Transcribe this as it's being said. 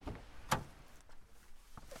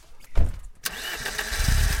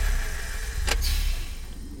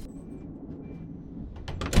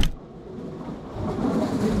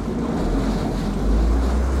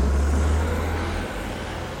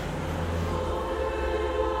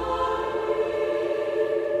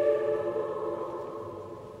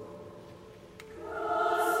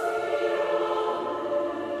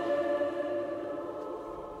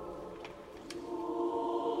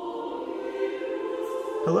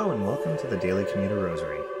Hello and welcome to the Daily Commuter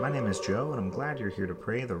Rosary. My name is Joe and I'm glad you're here to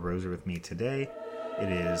pray the Rosary with me today. It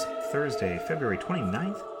is Thursday, February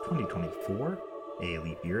 29th, 2024, a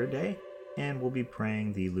leap year day, and we'll be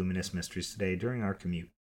praying the Luminous Mysteries today during our commute.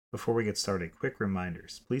 Before we get started, quick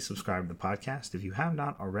reminders. Please subscribe to the podcast. If you have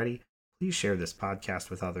not already, please share this podcast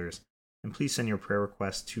with others, and please send your prayer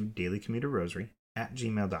requests to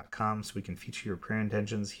dailycommuterrosary@gmail.com so we can feature your prayer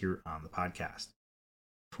intentions here on the podcast.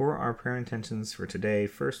 For our prayer intentions for today,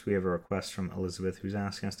 first we have a request from Elizabeth who's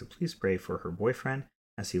asking us to please pray for her boyfriend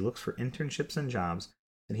as he looks for internships and jobs,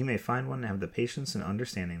 that he may find one and have the patience and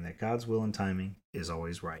understanding that God's will and timing is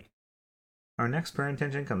always right. Our next prayer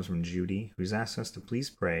intention comes from Judy, who's asked us to please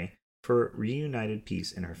pray for reunited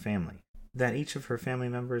peace in her family, that each of her family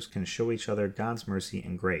members can show each other God's mercy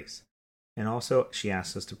and grace. And also, she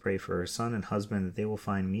asks us to pray for her son and husband that they will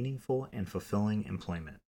find meaningful and fulfilling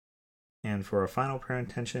employment. And for our final prayer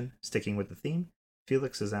intention, sticking with the theme,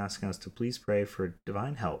 Felix is asking us to please pray for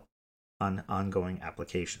divine help on ongoing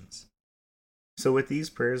applications. So with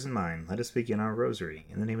these prayers in mind, let us begin our rosary.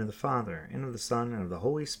 In the name of the Father, and of the Son, and of the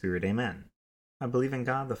Holy Spirit, Amen. I believe in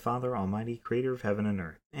God, the Father Almighty, creator of heaven and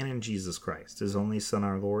earth, and in Jesus Christ, his only Son,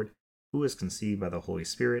 our Lord, who was conceived by the Holy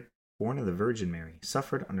Spirit, born of the Virgin Mary,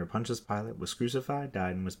 suffered under Pontius Pilate, was crucified,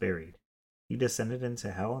 died, and was buried. He descended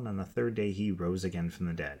into hell, and on the third day he rose again from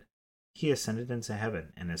the dead. He ascended into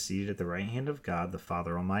heaven, and is seated at the right hand of God the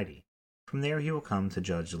Father Almighty. From there he will come to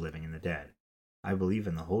judge the living and the dead. I believe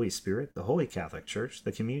in the Holy Spirit, the Holy Catholic Church,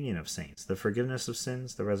 the communion of saints, the forgiveness of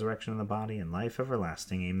sins, the resurrection of the body, and life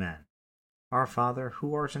everlasting. Amen. Our Father,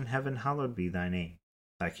 who art in heaven, hallowed be thy name.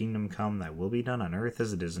 Thy kingdom come, thy will be done on earth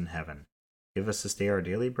as it is in heaven. Give us this day our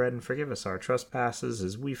daily bread, and forgive us our trespasses,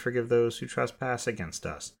 as we forgive those who trespass against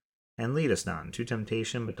us. And lead us not into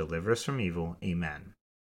temptation, but deliver us from evil. Amen.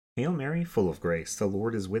 Hail Mary, full of grace, the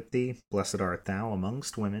Lord is with thee. Blessed art thou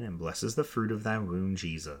amongst women, and blessed is the fruit of thy womb,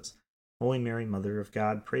 Jesus. Holy Mary, Mother of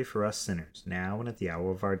God, pray for us sinners, now and at the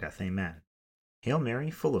hour of our death. Amen. Hail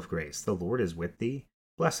Mary, full of grace, the Lord is with thee.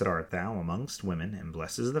 Blessed art thou amongst women, and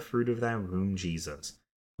blessed is the fruit of thy womb, Jesus.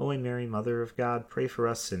 Holy Mary, Mother of God, pray for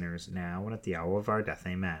us sinners, now and at the hour of our death.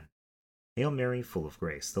 Amen. Hail Mary, full of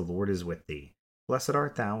grace, the Lord is with thee. Blessed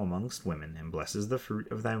art thou amongst women, and blessed is the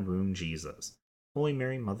fruit of thy womb, Jesus. Holy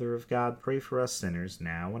Mary, Mother of God, pray for us sinners,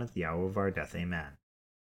 now and at the hour of our death. Amen.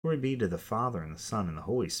 Glory be to the Father, and the Son, and the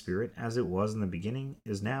Holy Spirit, as it was in the beginning,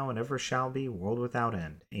 is now, and ever shall be, world without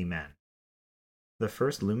end. Amen. The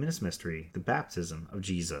first luminous mystery, the baptism of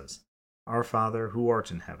Jesus. Our Father, who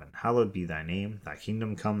art in heaven, hallowed be thy name. Thy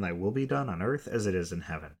kingdom come, thy will be done, on earth as it is in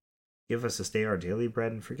heaven. Give us this day our daily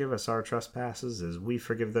bread, and forgive us our trespasses, as we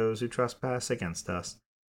forgive those who trespass against us.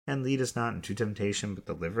 And lead us not into temptation, but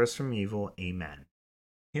deliver us from evil. Amen.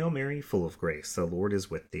 Hail Mary, full of grace, the Lord is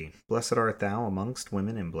with thee. Blessed art thou amongst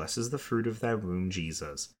women, and blessed is the fruit of thy womb,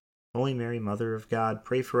 Jesus. Holy Mary, Mother of God,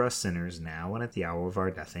 pray for us sinners, now and at the hour of our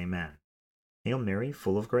death. Amen. Hail Mary,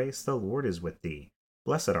 full of grace, the Lord is with thee.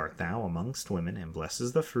 Blessed art thou amongst women, and blessed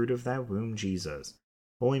is the fruit of thy womb, Jesus.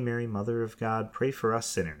 Holy Mary, Mother of God, pray for us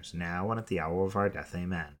sinners, now and at the hour of our death.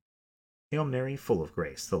 Amen. Hail Mary, full of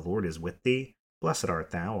grace, the Lord is with thee. Blessed art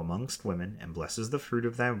thou amongst women, and blessed is the fruit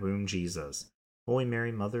of thy womb, Jesus. Holy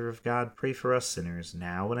Mary, Mother of God, pray for us sinners,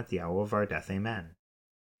 now and at the hour of our death. Amen.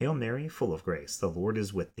 Hail Mary, full of grace, the Lord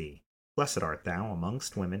is with thee. Blessed art thou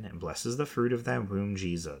amongst women, and blessed is the fruit of thy womb,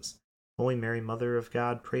 Jesus. Holy Mary, Mother of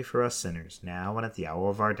God, pray for us sinners, now and at the hour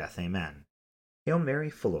of our death. Amen. Hail Mary,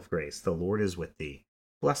 full of grace, the Lord is with thee.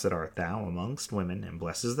 Blessed art thou amongst women, and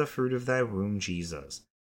blessed is the fruit of thy womb, Jesus.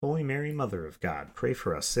 Holy Mary, Mother of God, pray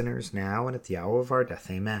for us sinners, now and at the hour of our death.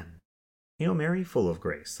 Amen. Hail Mary, full of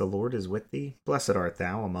grace, the Lord is with thee. Blessed art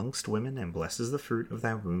thou amongst women, and blessed is the fruit of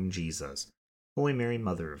thy womb, Jesus. Holy Mary,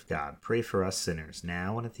 Mother of God, pray for us sinners,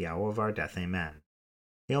 now and at the hour of our death. Amen.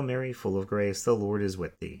 Hail Mary, full of grace, the Lord is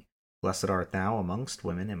with thee. Blessed art thou amongst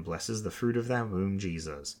women, and blessed is the fruit of thy womb,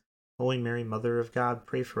 Jesus. Holy Mary, Mother of God,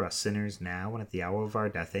 pray for us sinners, now and at the hour of our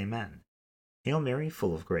death. Amen. Hail Mary,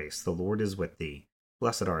 full of grace, the Lord is with thee.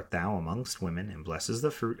 Blessed art thou amongst women, and blessed is the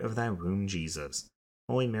fruit of thy womb, Jesus.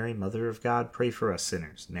 Holy Mary, Mother of God, pray for us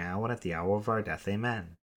sinners, now and at the hour of our death.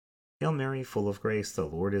 Amen. Hail Mary, full of grace, the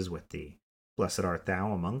Lord is with thee. Blessed art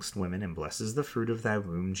thou amongst women, and blessed is the fruit of thy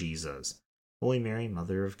womb, Jesus. Holy Mary,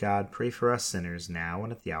 Mother of God, pray for us sinners, now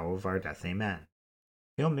and at the hour of our death. Amen.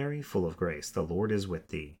 Hail Mary, full of grace, the Lord is with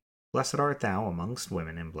thee. Blessed art thou amongst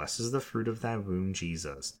women, and blessed is the fruit of thy womb,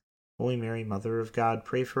 Jesus. Holy Mary, Mother of God,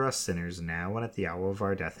 pray for us sinners, now and at the hour of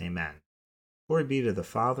our death. Amen. Glory be to the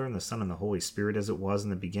Father, and the Son, and the Holy Spirit, as it was in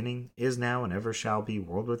the beginning, is now, and ever shall be,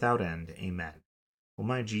 world without end. Amen. O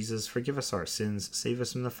my Jesus, forgive us our sins, save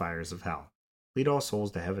us from the fires of hell. Lead all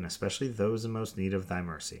souls to heaven, especially those in most need of thy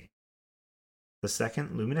mercy. The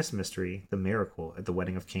second luminous mystery, the miracle at the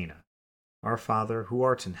wedding of Cana. Our Father, who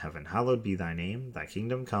art in heaven, hallowed be thy name. Thy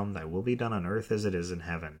kingdom come, thy will be done on earth as it is in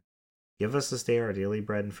heaven. Give us this day our daily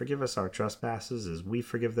bread, and forgive us our trespasses, as we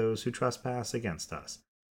forgive those who trespass against us.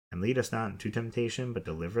 And lead us not into temptation, but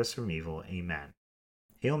deliver us from evil. Amen.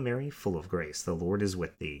 Hail Mary, full of grace, the Lord is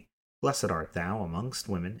with thee. Blessed art thou amongst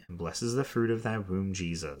women, and blessed is the fruit of thy womb,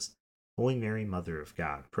 Jesus. Holy Mary, Mother of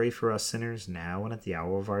God, pray for us sinners, now and at the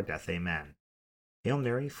hour of our death. Amen. Hail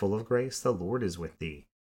Mary, full of grace, the Lord is with thee.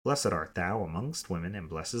 Blessed art thou amongst women, and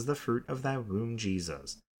blessed is the fruit of thy womb,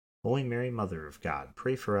 Jesus. Holy Mary, Mother of God,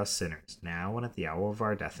 pray for us sinners, now and at the hour of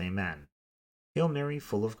our death. Amen. Hail Mary,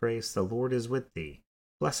 full of grace, the Lord is with thee.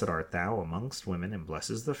 Blessed art thou amongst women, and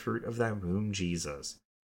blessed is the fruit of thy womb, Jesus.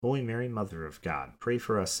 Holy Mary, Mother of God, pray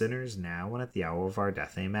for us sinners, now and at the hour of our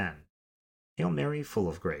death. Amen. Hail Mary, full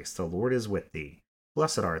of grace, the Lord is with thee.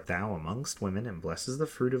 Blessed art thou amongst women, and blessed is the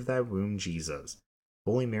fruit of thy womb, Jesus.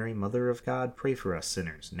 Holy Mary, Mother of God, pray for us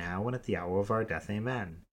sinners, now and at the hour of our death.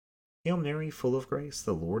 Amen. Hail Mary, full of grace,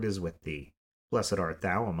 the Lord is with thee. Blessed art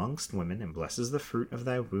thou amongst women, and blessed is the fruit of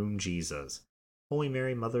thy womb, Jesus. Holy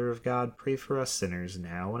Mary, Mother of God, pray for us sinners,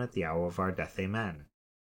 now and at the hour of our death. Amen.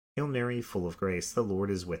 Hail Mary, full of grace, the Lord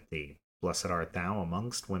is with thee. Blessed art thou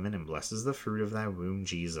amongst women, and blessed is the fruit of thy womb,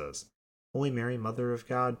 Jesus. Holy Mary, Mother of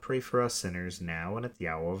God, pray for us sinners, now and at the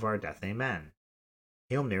hour of our death. Amen.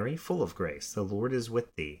 Hail Mary, full of grace, the Lord is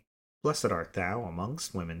with thee. Blessed art thou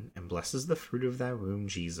amongst women, and blessed is the fruit of thy womb,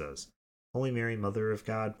 Jesus. Holy Mary, Mother of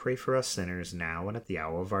God, pray for us sinners, now and at the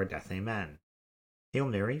hour of our death. Amen. Hail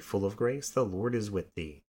Mary, full of grace, the Lord is with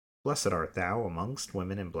thee. Blessed art thou amongst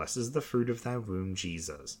women, and blessed is the fruit of thy womb,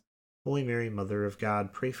 Jesus. Holy Mary, Mother of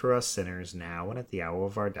God, pray for us sinners, now and at the hour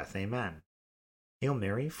of our death. Amen. Hail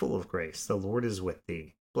Mary, full of grace, the Lord is with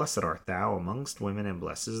thee. Blessed art thou amongst women, and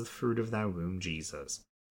blessed is the fruit of thy womb, Jesus.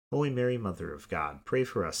 Holy Mary, Mother of God, pray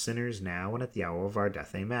for us sinners, now and at the hour of our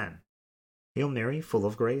death. Amen. Hail Mary, full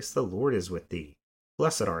of grace, the Lord is with thee.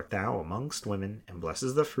 Blessed art thou amongst women, and blessed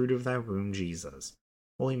is the fruit of thy womb, Jesus.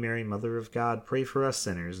 Holy Mary, Mother of God, pray for us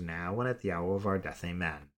sinners, now and at the hour of our death.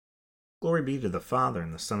 Amen. Glory be to the Father,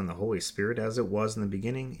 and the Son, and the Holy Spirit, as it was in the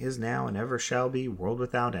beginning, is now, and ever shall be, world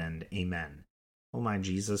without end. Amen. O my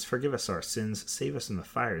Jesus, forgive us our sins, save us from the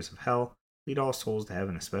fires of hell, lead all souls to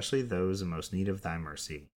heaven, especially those in most need of thy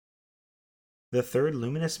mercy. The third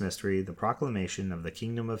luminous mystery, the proclamation of the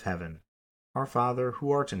kingdom of heaven. Our Father,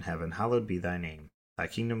 who art in heaven, hallowed be thy name. Thy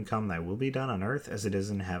kingdom come, thy will be done on earth as it is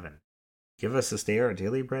in heaven. Give us this day our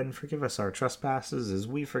daily bread, and forgive us our trespasses, as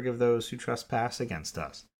we forgive those who trespass against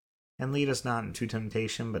us. And lead us not into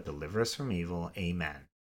temptation, but deliver us from evil. Amen.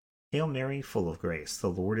 Hail Mary, full of grace, the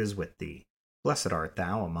Lord is with thee. Blessed art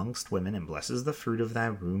thou amongst women, and blessed is the fruit of thy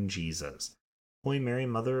womb, Jesus. Holy Mary,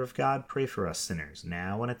 Mother of God, pray for us sinners,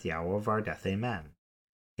 now and at the hour of our death. Amen.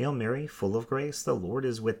 Hail Mary, full of grace, the Lord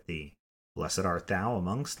is with thee. Blessed art thou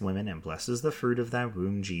amongst women, and blessed is the fruit of thy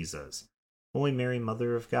womb, Jesus. Holy Mary,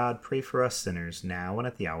 Mother of God, pray for us sinners, now and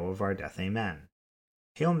at the hour of our death. Amen.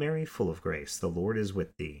 Hail Mary, full of grace, the Lord is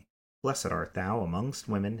with thee. Blessed art thou amongst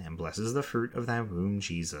women, and blessed is the fruit of thy womb,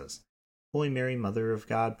 Jesus. Holy Mary, Mother of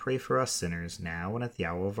God, pray for us sinners, now and at the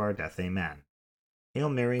hour of our death. Amen. Hail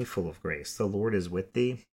Mary, full of grace, the Lord is with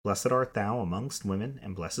thee. Blessed art thou amongst women,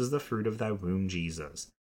 and blessed is the fruit of thy womb, Jesus.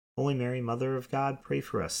 Holy Mary, Mother of God, pray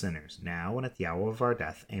for us sinners, now and at the hour of our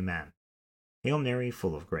death. Amen. Hail Mary,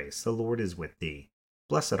 full of grace, the Lord is with thee.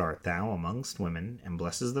 Blessed art thou amongst women, and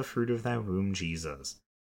blessed is the fruit of thy womb, Jesus.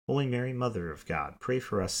 Holy Mary, Mother of God, pray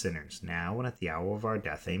for us sinners, now and at the hour of our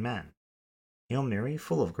death. Amen. Hail Mary,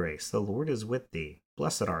 full of grace, the Lord is with thee.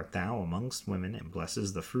 Blessed art thou amongst women, and blessed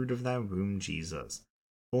is the fruit of thy womb, Jesus.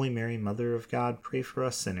 Holy Mary, Mother of God, pray for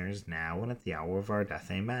us sinners, now and at the hour of our death.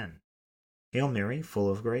 Amen. Hail Mary, full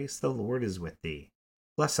of grace, the Lord is with thee.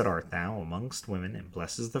 Blessed art thou amongst women, and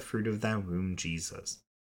blessed is the fruit of thy womb, Jesus.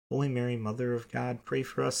 Holy Mary, Mother of God, pray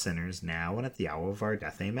for us sinners, now and at the hour of our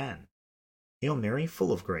death. Amen. Hail Mary,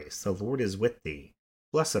 full of grace, the Lord is with thee.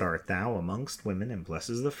 Blessed art thou amongst women, and blessed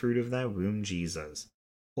is the fruit of thy womb, Jesus.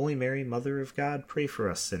 Holy Mary, Mother of God, pray for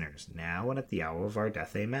us sinners, now and at the hour of our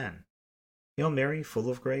death. Amen. Hail Mary, full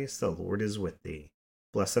of grace, the Lord is with thee.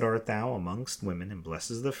 Blessed art thou amongst women, and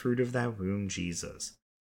blessed is the fruit of thy womb, Jesus.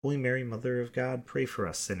 Holy Mary, Mother of God, pray for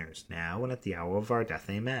us sinners, now and at the hour of our death.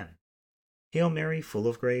 Amen. Hail Mary, full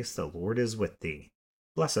of grace, the Lord is with thee.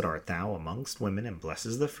 Blessed art thou amongst women, and blessed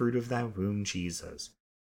is the fruit of thy womb, Jesus.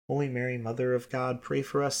 Holy Mary, Mother of God, pray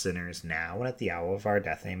for us sinners, now and at the hour of our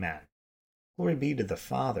death. Amen. Glory be to the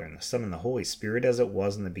Father, and the Son, and the Holy Spirit, as it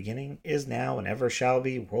was in the beginning, is now, and ever shall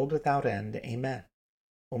be, world without end. Amen.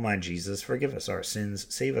 O my Jesus, forgive us our sins,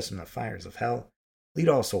 save us from the fires of hell. Lead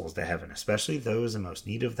all souls to heaven, especially those in most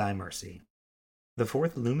need of thy mercy. The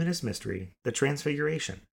fourth luminous mystery, the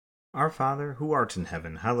Transfiguration. Our Father, who art in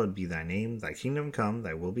heaven, hallowed be thy name. Thy kingdom come,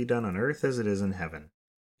 thy will be done on earth as it is in heaven.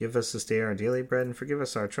 Give us this day our daily bread, and forgive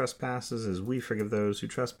us our trespasses as we forgive those who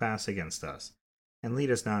trespass against us. And lead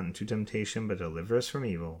us not into temptation, but deliver us from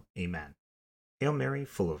evil. Amen. Hail Mary,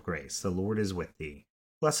 full of grace, the Lord is with thee.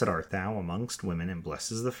 Blessed art thou amongst women, and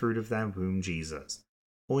blessed is the fruit of thy womb, Jesus.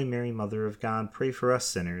 Holy Mary, Mother of God, pray for us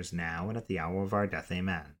sinners, now and at the hour of our death.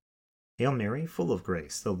 Amen. Hail Mary, full of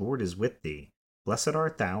grace, the Lord is with thee. Blessed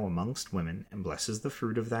art thou amongst women, and blessed is the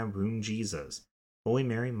fruit of thy womb, Jesus. Holy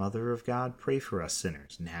Mary, Mother of God, pray for us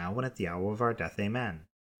sinners, now and at the hour of our death. Amen.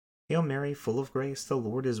 Hail Mary, full of grace, the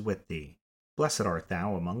Lord is with thee. Blessed art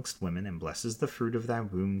thou amongst women, and blessed is the fruit of thy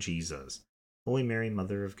womb, Jesus. Holy Mary,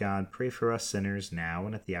 Mother of God, pray for us sinners, now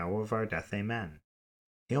and at the hour of our death. Amen.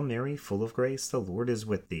 Hail Mary, full of grace, the Lord is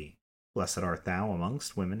with thee. Blessed art thou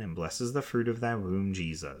amongst women, and blessed is the fruit of thy womb,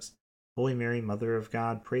 Jesus. Holy Mary, Mother of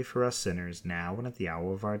God, pray for us sinners, now and at the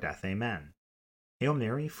hour of our death. Amen. Hail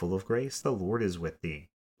Mary, full of grace, the Lord is with thee.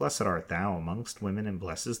 Blessed art thou amongst women, and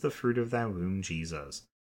blessed is the fruit of thy womb, Jesus.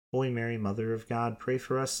 Holy Mary, Mother of God, pray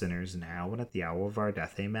for us sinners, now and at the hour of our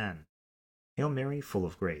death. Amen. Hail Mary, full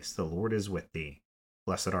of grace, the Lord is with thee.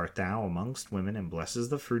 Blessed art thou amongst women, and blessed is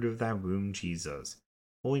the fruit of thy womb, Jesus.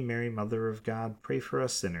 Holy Mary, Mother of God, pray for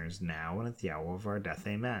us sinners, now and at the hour of our death.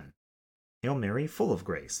 Amen. Hail Mary, full of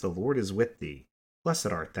grace, the Lord is with thee. Blessed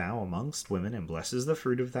art thou amongst women, and blessed is the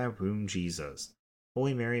fruit of thy womb, Jesus.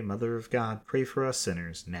 Holy Mary, Mother of God, pray for us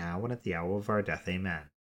sinners, now and at the hour of our death. Amen.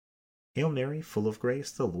 Hail Mary, full of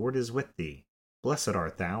grace, the Lord is with thee. Blessed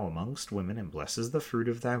art thou amongst women, and blessed is the fruit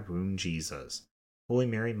of thy womb, Jesus. Holy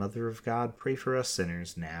Mary, Mother of God, pray for us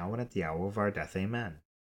sinners, now and at the hour of our death. Amen.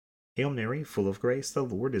 Hail Mary, full of grace, the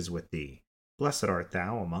Lord is with thee. Blessed art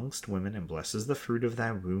thou amongst women, and blessed is the fruit of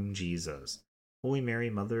thy womb, Jesus. Holy Mary,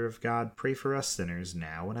 Mother of God, pray for us sinners,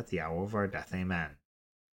 now and at the hour of our death. Amen.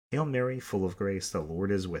 Hail Mary, full of grace, the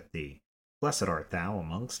Lord is with thee. Blessed art thou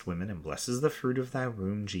amongst women, and blessed is the fruit of thy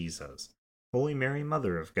womb, Jesus. Holy Mary,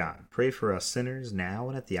 Mother of God, pray for us sinners, now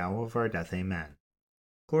and at the hour of our death. Amen.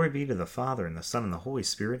 Glory be to the Father, and the Son, and the Holy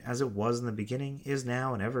Spirit, as it was in the beginning, is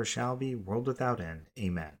now, and ever shall be, world without end.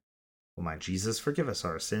 Amen. O my Jesus, forgive us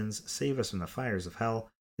our sins, save us from the fires of hell,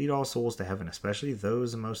 lead all souls to heaven, especially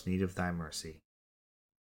those in most need of thy mercy.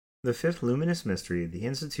 The fifth luminous mystery, the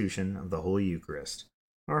institution of the Holy Eucharist.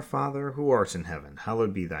 Our Father, who art in heaven,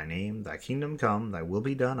 hallowed be thy name. Thy kingdom come, thy will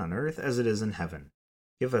be done on earth as it is in heaven.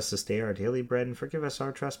 Give us this day our daily bread, and forgive us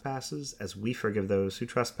our trespasses, as we forgive those who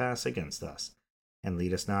trespass against us. And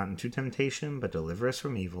lead us not into temptation, but deliver us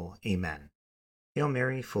from evil. Amen. Hail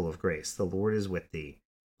Mary, full of grace, the Lord is with thee.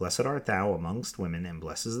 Blessed art thou amongst women, and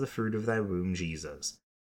blessed is the fruit of thy womb, Jesus.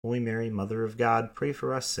 Holy Mary, Mother of God, pray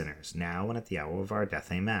for us sinners, now and at the hour of our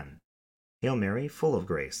death. Amen. Hail Mary, full of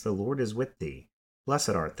grace, the Lord is with thee. Blessed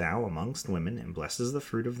art thou amongst women, and blessed is the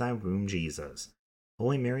fruit of thy womb, Jesus.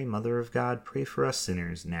 Holy Mary, Mother of God, pray for us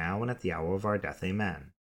sinners, now and at the hour of our death.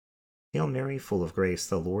 Amen. Hail Mary, full of grace,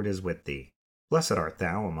 the Lord is with thee. Blessed art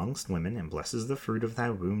thou amongst women, and blessed is the fruit of thy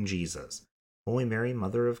womb, Jesus. Holy Mary,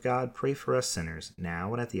 Mother of God, pray for us sinners,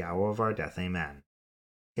 now and at the hour of our death. Amen.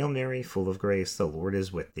 Hail Mary, full of grace, the Lord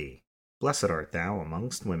is with thee. Blessed art thou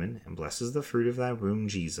amongst women, and blessed is the fruit of thy womb,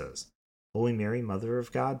 Jesus. Holy Mary, Mother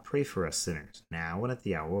of God, pray for us sinners, now and at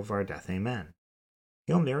the hour of our death. Amen.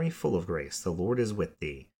 Hail Mary, full of grace, the Lord is with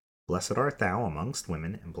thee. Blessed art thou amongst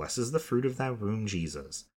women, and blessed is the fruit of thy womb,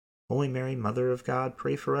 Jesus. Holy Mary, Mother of God,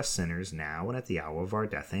 pray for us sinners, now and at the hour of our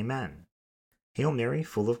death. Amen. Hail Mary,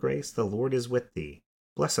 full of grace, the Lord is with thee.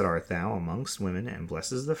 Blessed art thou amongst women, and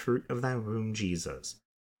blessed is the fruit of thy womb, Jesus.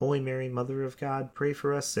 Holy Mary, Mother of God, pray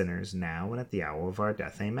for us sinners, now and at the hour of our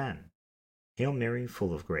death. Amen. Hail Mary,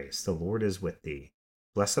 full of grace, the Lord is with thee.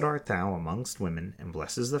 Blessed art thou amongst women, and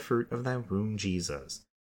blessed is the fruit of thy womb, Jesus.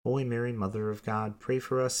 Holy Mary, Mother of God, pray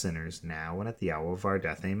for us sinners, now and at the hour of our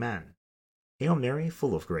death. Amen. Hail Mary,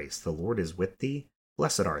 full of grace, the Lord is with thee.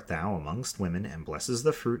 Blessed art thou amongst women, and blessed is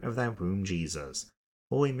the fruit of thy womb, Jesus.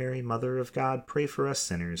 Holy Mary, Mother of God, pray for us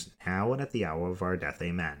sinners, now and at the hour of our death.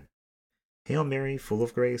 Amen. Hail Mary, full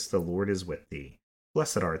of grace, the Lord is with thee.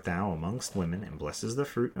 Blessed art thou amongst women, and blessed is the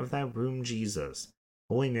fruit of thy womb, Jesus.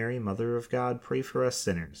 Holy Mary, Mother of God, pray for us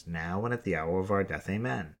sinners, now and at the hour of our death.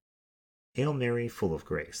 Amen. Hail Mary, full of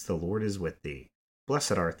grace, the Lord is with thee.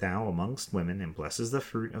 Blessed art thou amongst women, and blessed is the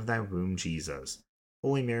fruit of thy womb, Jesus.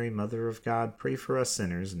 Holy Mary, Mother of God, pray for us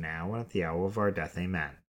sinners, now and at the hour of our death.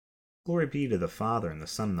 Amen. Glory be to the Father, and the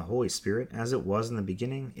Son, and the Holy Spirit, as it was in the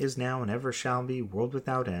beginning, is now, and ever shall be, world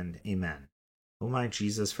without end. Amen. O my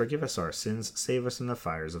Jesus, forgive us our sins, save us from the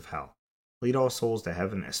fires of hell. Lead all souls to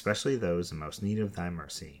heaven, especially those in most need of thy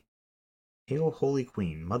mercy. Hail, Holy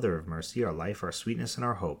Queen, Mother of Mercy, our life, our sweetness, and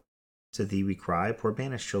our hope. To thee we cry, poor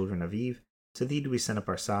banished children of Eve. To thee do we send up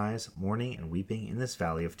our sighs, mourning and weeping in this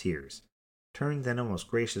valley of tears. Turn then, O most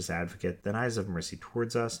gracious Advocate, thine eyes of mercy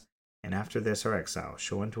towards us, and after this our exile,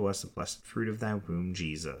 show unto us the blessed fruit of thy womb,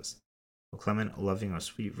 Jesus. O clement, O loving, O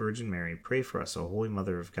sweet Virgin Mary, pray for us, O holy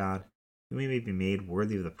Mother of God, that we may be made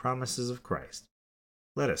worthy of the promises of Christ.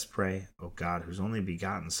 Let us pray, O God, whose only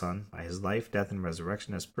begotten Son, by his life, death, and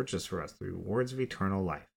resurrection, has purchased for us the rewards of eternal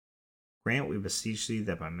life. Grant, we beseech thee,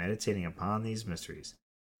 that by meditating upon these mysteries,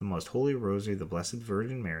 the most holy rosary of the Blessed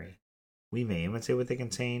Virgin Mary, we may imitate what they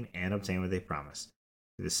contain and obtain what they promise.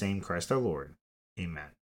 Through the same Christ our Lord. Amen.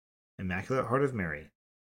 Immaculate Heart of Mary,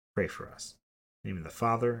 pray for us. In the name of the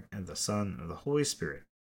Father, and of the Son, and of the Holy Spirit.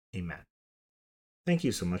 Amen. Thank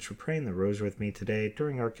you so much for praying the rosary with me today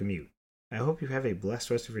during our commute. I hope you have a blessed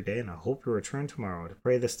rest of your day, and I hope you return tomorrow to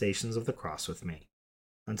pray the Stations of the Cross with me.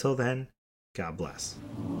 Until then, God bless.